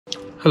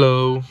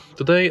Hello,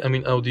 today I'm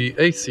in Audi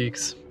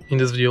A6. In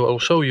this video I'll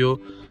show you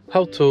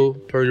how to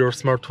pair your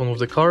smartphone with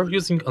the car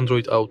using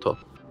Android Auto.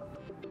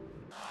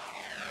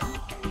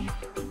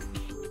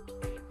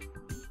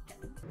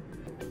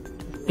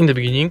 In the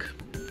beginning,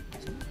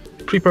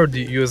 prepare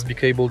the USB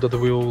cable that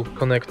will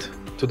connect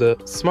to the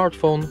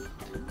smartphone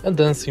and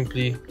then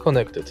simply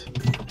connect it.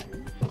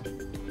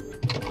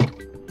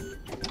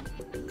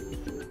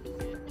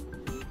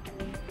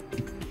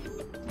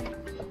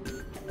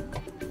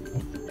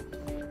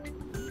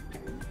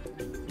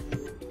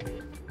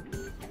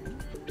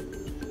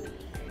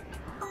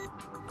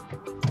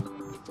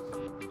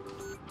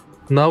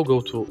 Now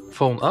go to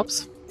Phone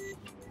Apps.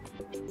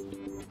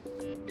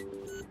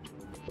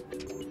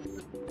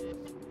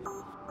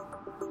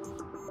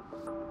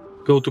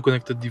 Go to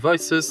Connected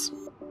Devices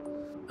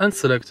and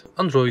select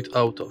Android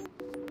Auto.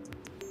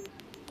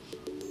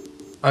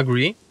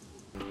 Agree.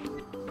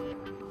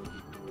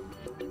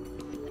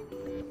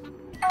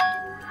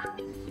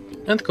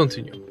 And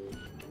continue.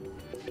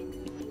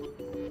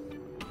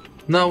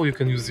 Now you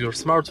can use your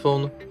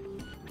smartphone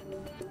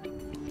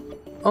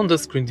on the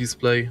screen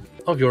display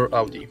of your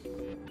Audi.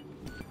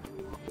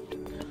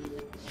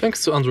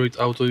 Thanks to Android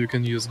Auto you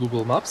can use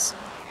Google Maps,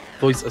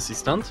 Voice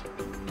Assistant,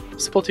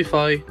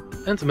 Spotify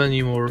and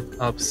many more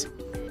apps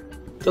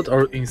that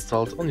are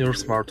installed on your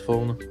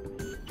smartphone.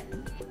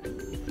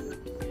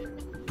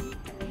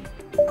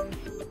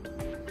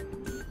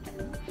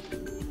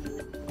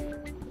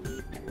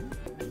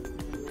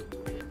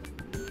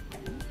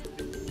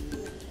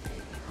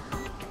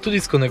 To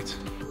disconnect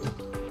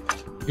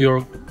your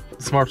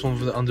smartphone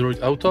with Android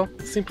Auto,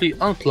 simply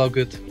unplug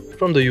it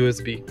from the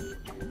USB.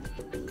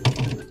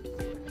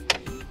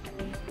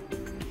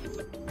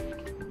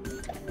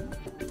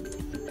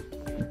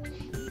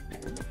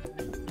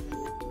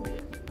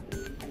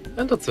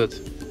 And that's it.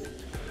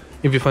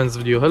 If you find this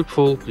video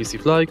helpful, please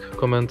leave a like,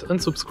 comment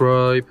and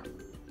subscribe.